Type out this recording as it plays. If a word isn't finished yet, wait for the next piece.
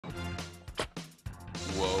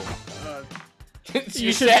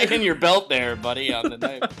You sag in your belt there, buddy, on the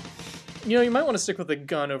knife. You know, you might want to stick with the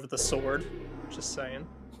gun over the sword. Just saying.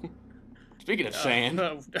 Speaking of saying,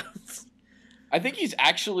 I think he's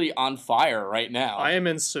actually on fire right now. I am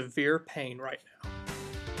in severe pain right now.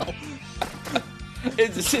 Oh.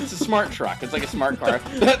 It's a smart truck. It's like a smart car.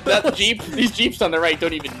 That Jeep, these Jeeps on the right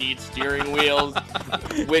don't even need steering wheels,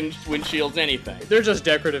 windshields, anything. They're just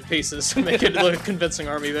decorative pieces to make it look a convincing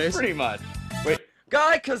army base. Pretty much. Wait.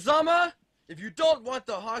 Guy Kazama, if you don't want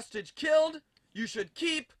the hostage killed, you should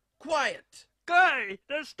keep quiet. Guy,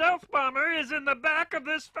 the stealth bomber is in the back of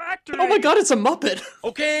this factory. Oh my god, it's a Muppet.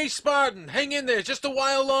 Okay, Spartan, hang in there just a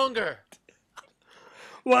while longer.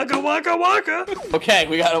 Waka waka waka. Okay,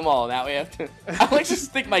 we got them all. Now we have to. I like to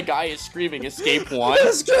think my guy is screaming, "Escape one!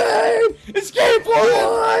 Escape! Escape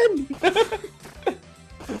one!"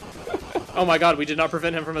 Oh my god, we did not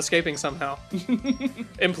prevent him from escaping somehow.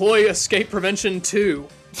 Employee escape prevention 2.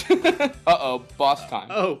 Uh-oh, boss time.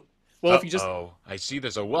 Oh. Well, if you just... Oh, I see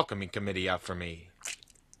there's a welcoming committee out for me.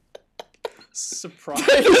 Surprise.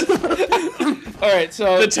 Alright,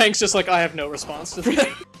 so... The tank's just like, I have no response to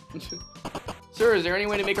that. Sir, is there any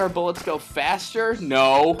way to make our bullets go faster?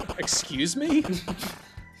 No. Excuse me?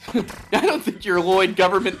 I don't think you're Lloyd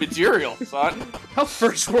government material, son. How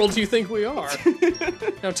first world do you think we are?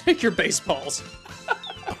 Now take your baseballs.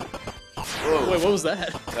 Whoa. Wait, what was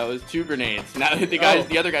that? That was 2 grenades. Now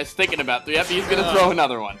the other guy's thinking about 3. Yep, he's gonna throw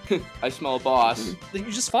another one. I smell a boss. You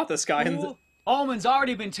just fought this guy. And Almond's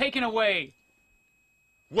already been taken away.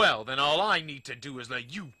 Well, then all I need to do is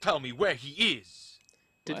let you tell me where he is.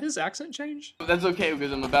 Did his accent change? That's okay,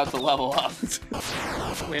 because I'm about to level up.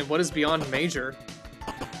 Man, what is beyond major?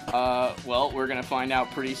 Well, we're gonna find out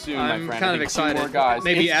pretty soon, I'm my friend. kind of excited. 2 more guys.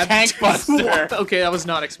 Maybe it's add Tank Buster. Okay, I was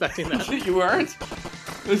not expecting that. You weren't?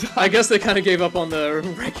 I guess they kind of gave up on the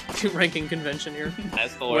ranking convention here.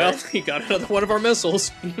 That's the word. Well, he got another one of our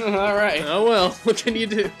missiles. Alright. Oh well, what can you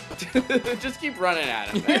do? Just keep running at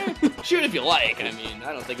him. Shoot if you like. I mean,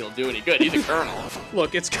 I don't think he'll do any good. He's a colonel.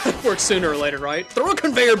 Look, it's gotta work sooner or later, right? Throw a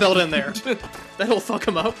conveyor belt in there. That'll fuck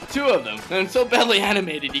him up. 2 of them. And it's so badly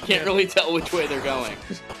animated, you can't really tell which way they're going.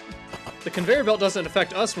 The conveyor belt doesn't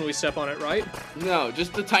affect us when we step on it, right? No,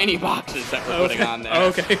 just the tiny boxes that we're putting on there.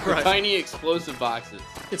 Okay, right. Tiny explosive boxes.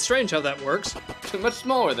 It's strange how that works. Much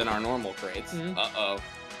smaller than our normal crates. Uh-oh.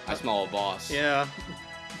 I smell a boss. Yeah.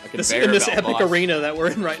 A In this epic boss. arena that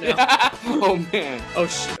we're in right now. Oh, man. Oh,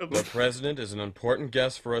 shit. The president is an important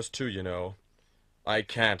guest for us, too, you know. I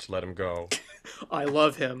can't let him go. I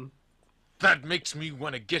love him. That makes me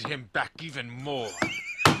want to get him back even more.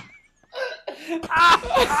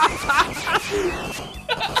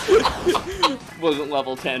 Wasn't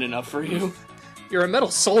level 10 enough for you. You're a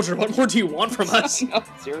metal soldier. What more do you want from us? No,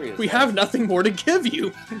 seriously. We have nothing more to give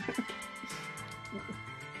you.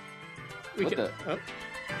 What the? Oh.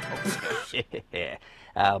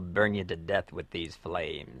 I'll burn you to death with these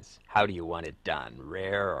flames. How do you want it done?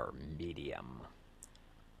 Rare or medium?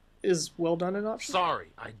 Is well done an option?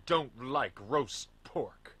 Sorry, I don't like roast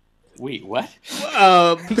pork. Wait, what?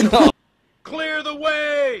 Clear the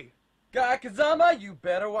way! Guy Kazama, you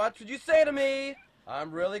better watch what you say to me.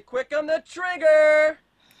 I'm really quick on the trigger.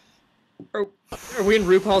 Are we in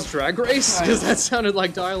RuPaul's Drag Race? Because that sounded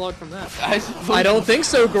like dialogue from that. I don't think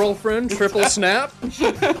so, girlfriend. Triple snap.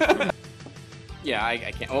 Yeah, I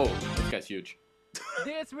can't. Oh, this guy's huge.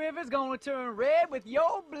 This river's gonna turn red with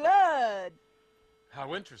your blood.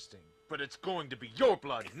 How interesting. But it's going to be your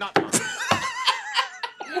blood, not mine.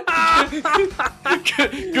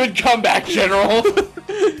 Good comeback, General.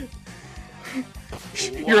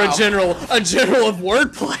 You're a general of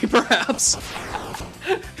wordplay, perhaps.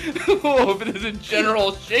 Oh, but it's a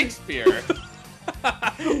General Shakespeare.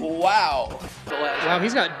 Wow. Wow,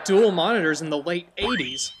 he's got dual monitors in the late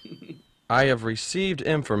 80s. I have received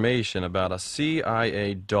information about a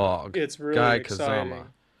CIA dog, It's really Guy exciting. Kazama,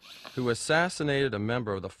 who assassinated a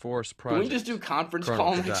member of the Force Can we Project. just do conference Colonel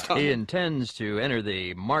call next Kazama. time? He intends to enter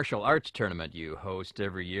the martial arts tournament you host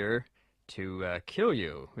every year to kill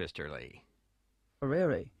you, Mr. Lee.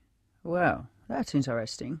 Really? Well, that's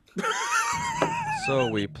interesting.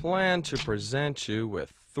 So we plan to present you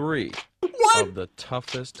with 3 of the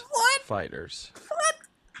toughest fighters.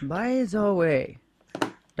 By the way,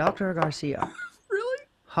 Dr. Garcia. Really?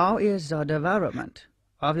 How is the development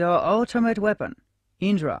of your ultimate weapon,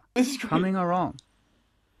 Indra, coming along?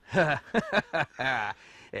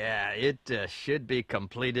 Yeah, it should be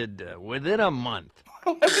completed within a month.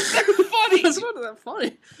 That's not funny. That's not that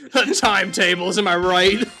funny. Timetables, am I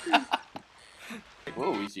right?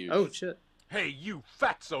 Whoa, he's huge. Oh, shit. Hey, you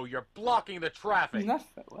fatso, you're blocking the traffic. He's not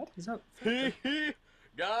fat. What? He's not...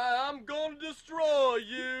 Guy, I'm gonna destroy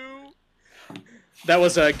you. That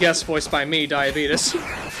was a guest voiced by me, Diabetes.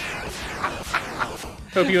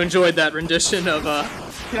 Hope you enjoyed that rendition of,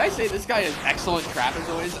 Can I say this guy has excellent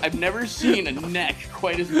trapezoids? I've never seen a neck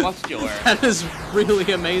quite as muscular. That is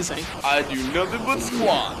really amazing. I do nothing but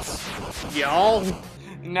squats. Y'all.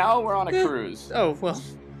 Now we're on a cruise. Oh, well.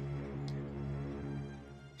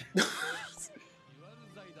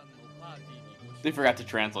 They forgot to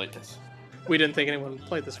translate this. We didn't think anyone would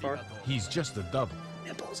play this far. He's just a double.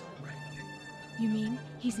 Nipples already. You mean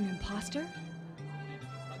he's an imposter?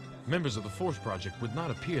 Members of the Force Project would not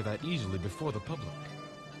appear that easily before the public.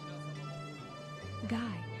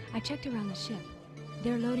 Guy, I checked around the ship.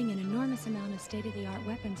 They're loading an enormous amount of state-of-the-art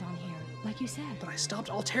weapons on here, like you said. But I stopped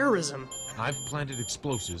all terrorism. I've planted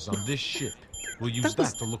explosives on this ship. We'll use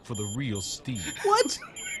that to look for the real Steve. What?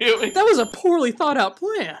 That was a poorly thought out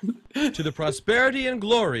plan. To the prosperity and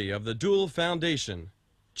glory of the Duel Foundation.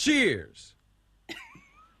 Cheers!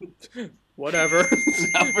 Whatever.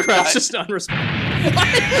 Crap's just unresponsive.